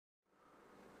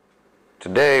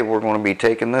Today we're going to be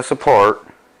taking this apart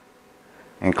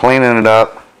and cleaning it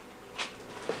up,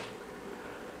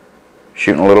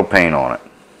 shooting a little paint on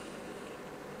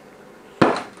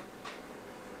it.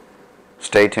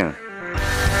 Stay tuned.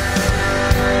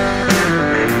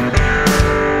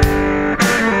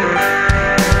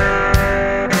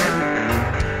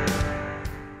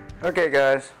 Okay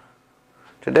guys,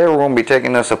 today we're going to be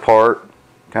taking this apart,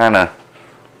 kind of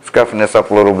scuffing this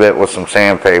up a little bit with some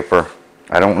sandpaper.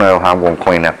 I don't know how I'm going to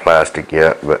clean that plastic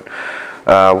yet, but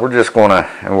we're just going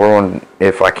to,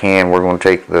 if I can, we're going to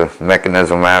take the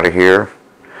mechanism out of here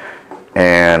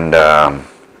and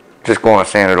just going to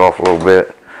sand it off a little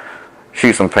bit,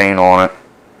 shoot some paint on it.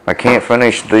 I can't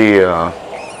finish the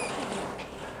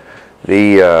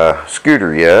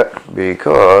scooter yet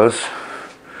because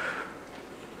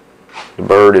the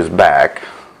bird is back.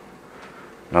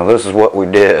 Now this is what we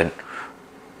did.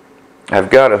 I've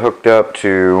got it hooked up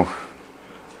to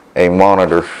a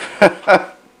monitor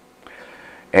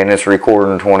and it's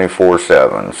recording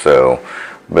 24/7. So,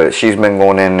 but she's been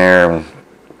going in there and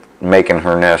making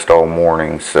her nest all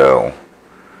morning, so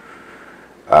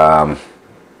I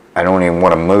don't even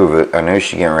want to move it. I know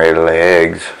she's getting ready to lay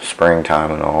eggs,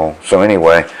 springtime and all. So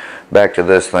anyway, back to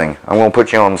this thing. I'm going to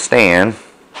put you on the stand.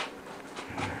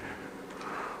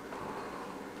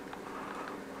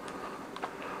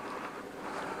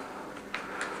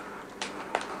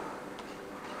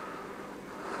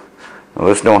 Well,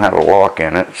 this don't have a lock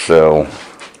in it, so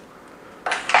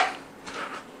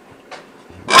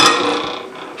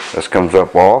this comes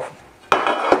up off.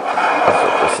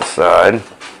 Set this aside.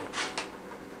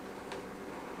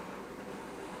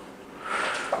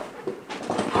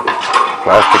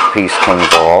 Plastic piece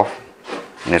comes off,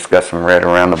 and it's got some red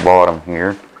around the bottom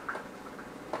here.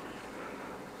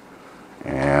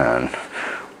 And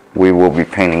we will be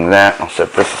painting that. I'll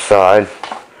set this aside.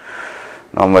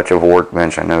 Not much of a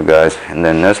workbench, I know, guys. And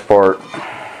then this part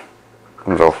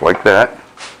comes off like that.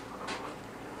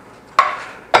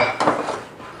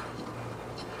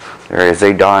 There is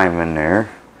a dime in there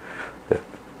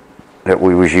that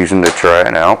we was using to try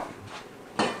it out.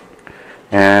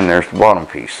 And there's the bottom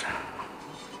piece.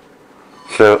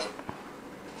 So,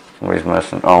 somebody's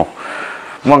messing, oh,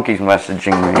 monkey's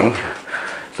messaging me.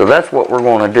 So that's what we're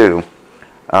going to do.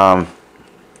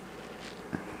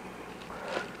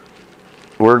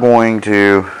 We're going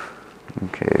to,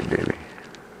 okay baby,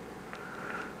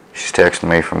 she's texting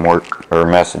me from work, or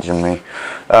messaging me.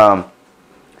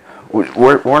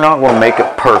 We're not going to make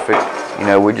it perfect, you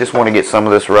know, we just want to get some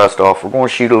of this rust off. We're going to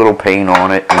shoot a little paint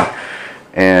on it,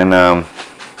 and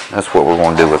that's what we're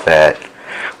going to do with that.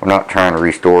 We're not trying to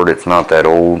restore it, it's not that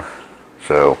old.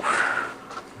 So,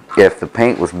 if the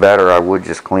paint was better, I would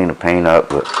just clean the paint up,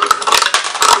 but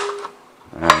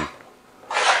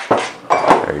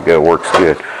there you go, works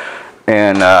good.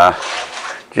 And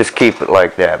just keep it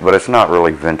like that, but it's not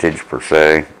really vintage per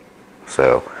se.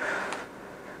 So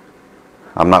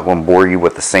I'm not going to bore you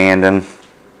with the sanding,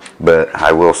 but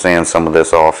I will sand some of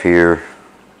this off here,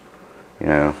 you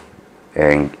know.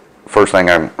 And first thing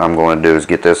I'm going to do is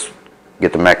get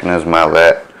the mechanism out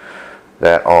of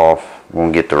that off. I'm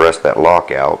going to get the rest of that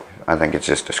lock out. I think it's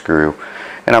just a screw.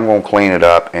 And I'm going to clean it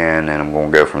up, and then I'm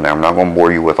going to go from there. I'm not going to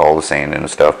bore you with all the sanding and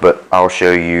stuff, but I'll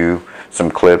show you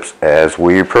some clips as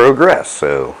we progress.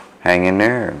 So hang in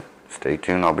there and stay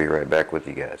tuned. I'll be right back with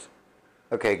you guys.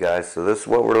 Okay guys, so this is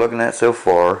what we're looking at so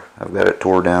far. I've got it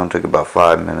tore down, took about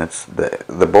 5 minutes.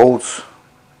 The bolts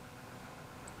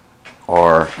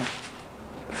are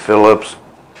Phillips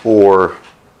or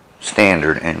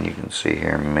standard, and you can see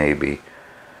here maybe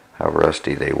how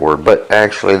rusty they were, but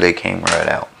actually they came right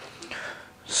out.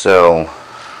 So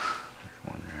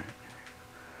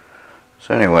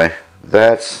anyway,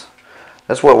 that's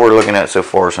what we're looking at so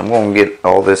far. So I'm going to get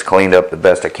all this cleaned up the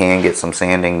best I can, get some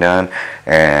sanding done,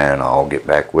 and I'll get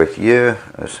back with you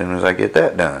as soon as I get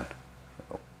that done.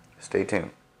 So stay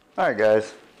tuned. Alright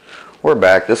guys, we're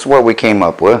back. This is what we came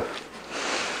up with.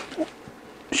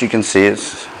 As you can see,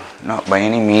 it's not by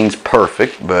any means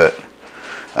perfect, but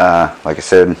like I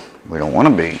said, we don't want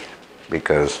to be,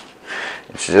 because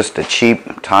it's just a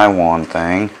cheap Taiwan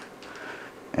thing.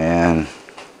 And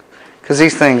because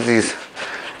these things,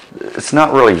 it's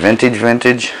not really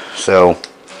vintage, so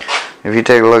if you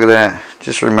take a look at that,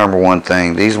 just remember one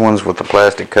thing: these ones with the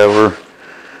plastic cover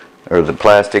or the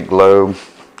plastic globe,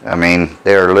 I mean,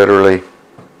 they are literally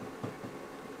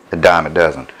a dime a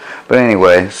dozen. But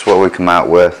anyway, this is what we come out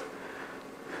with.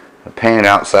 I painted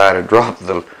outside, I dropped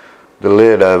the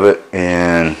lid of it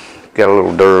and got a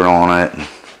little dirt on it and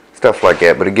stuff like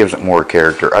that, but it gives it more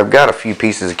character. I've got a few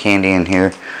pieces of candy in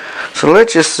here, so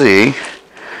let's just see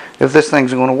if this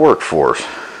thing's going to work for us.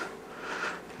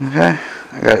 Okay,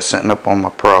 I got it setting up on my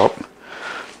prop.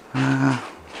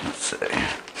 Let's see.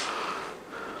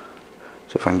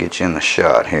 See if I can get you in the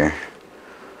shot here.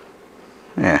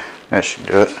 Yeah, that should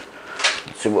do it.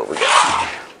 Let's see what we got.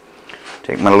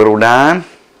 Take my little dime,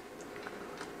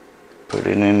 put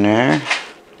it in there,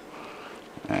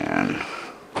 and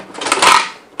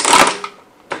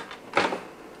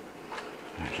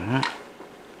there's that.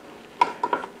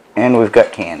 And we've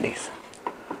got candies.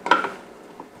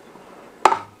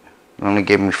 It only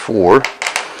gave me 4,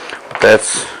 but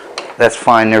that's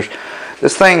fine. There's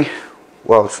this thing.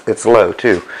 Well, it's low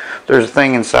too. There's a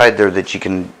thing inside there that you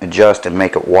can adjust and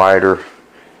make it wider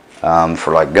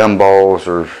for like gumballs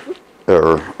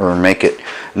or make it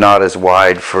not as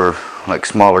wide for like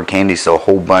smaller candies, so a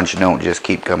whole bunch don't just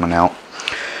keep coming out.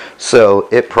 So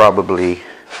it probably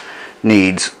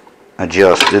needs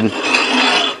adjusted.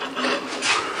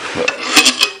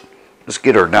 Let's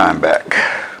get our dime back.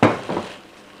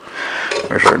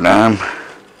 There's our dime.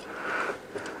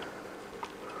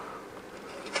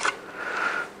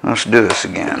 Let's do this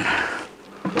again.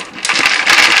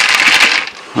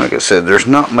 Like I said, there's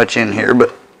not much in here,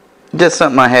 but just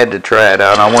something I had to try it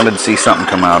out. I wanted to see something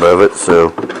come out of it, so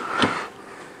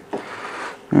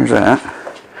there's that.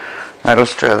 Alright,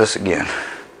 let's try this again.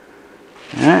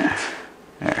 Alright,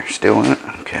 there, still in it.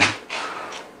 Okay.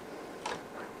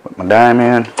 Put my dime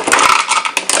in.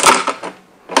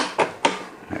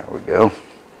 There we go.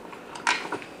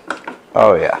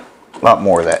 Oh yeah, a lot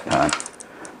more that time.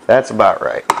 That's about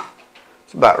right.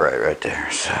 It's about right there.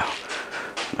 So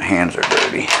my hands are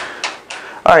dirty.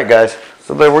 Alright guys,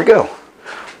 so there we go.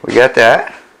 We got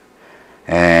that.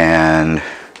 And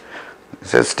it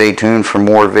says stay tuned for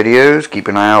more videos. Keep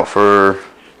an eye out for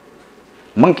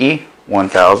Monkey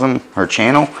 1000, her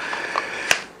channel.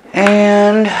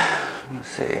 And let's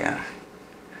see.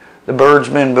 The bird's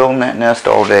been building that nest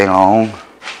all day long.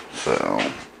 So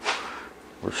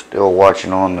we're still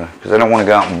watching on the, because I don't want to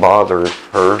go out and bother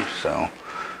her, so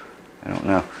I don't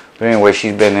know. But anyway,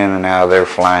 she's been in and out of there,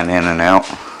 flying in and out.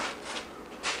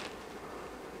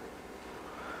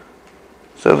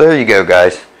 So there you go,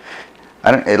 guys.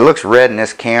 It looks red in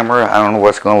this camera. I don't know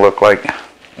what's going to look like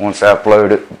once I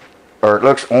upload it. Or it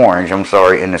looks orange, I'm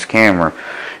sorry, in this camera.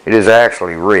 It is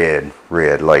actually red,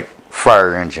 like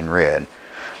fire engine red.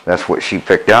 That's what she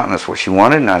picked out, and that's what she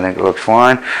wanted, and I think it looks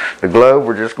fine. The globe,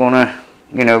 we're just going to,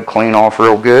 you know, clean off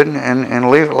real good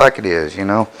and leave it like it is, you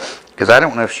know. Because I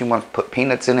don't know if she wants to put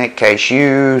peanuts in it,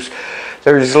 cashews.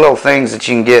 There's these little things that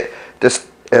you can get just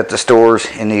at the stores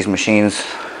in these machines.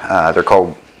 They're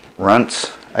called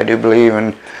runts, I do believe.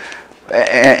 And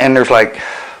there's like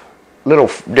little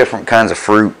different kinds of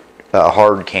fruit,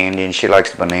 hard candy, and she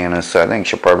likes the bananas. So I think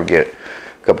she'll probably get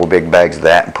a couple big bags of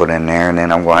that and put in there. And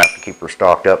then I'm going to have to keep her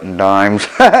stocked up in dimes.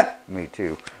 Me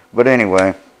too. But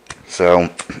anyway, so...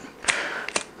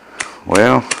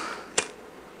 well,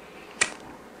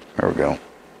 there we go.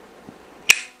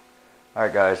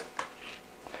 Alright guys.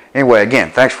 Anyway, again,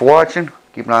 thanks for watching.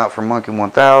 Keep an eye out for Monkey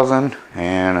 1000.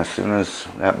 And as soon as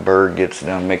that bird gets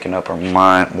done making up her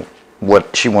mind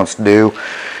what she wants to do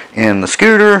in the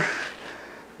scooter,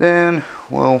 then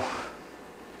we'll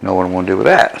know what I'm going to do with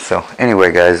that. So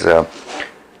anyway guys,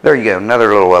 there you go.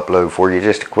 Another little upload for you.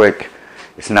 Just a quick...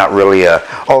 It's not really a,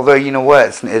 although you know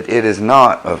what, it is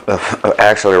not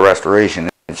actually a restoration.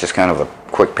 It's just kind of a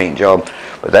quick paint job.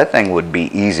 But that thing would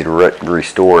be easy to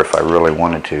restore if I really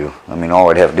wanted to. I mean, all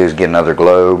I'd have to do is get another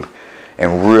globe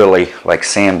and really like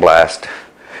sandblast,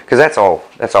 because that's all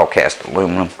cast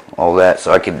aluminum, all that.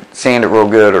 So I could sand it real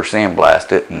good or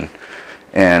sandblast it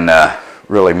and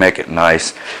really make it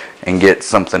nice and get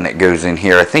something that goes in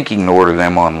here. I think you can order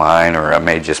them online, or I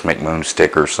may just make my own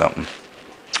sticker or something.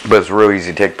 But it's real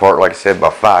easy to take apart, like I said,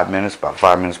 about 5 minutes. About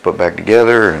 5 minutes put back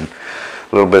together, and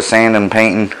a little bit of sanding and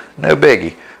painting. No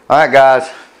biggie. Alright guys,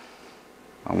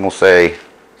 I'm going to say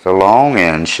so long,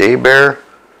 and Shea Bear,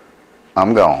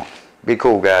 I'm gone. Be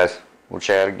cool guys. We'll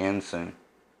chat again soon.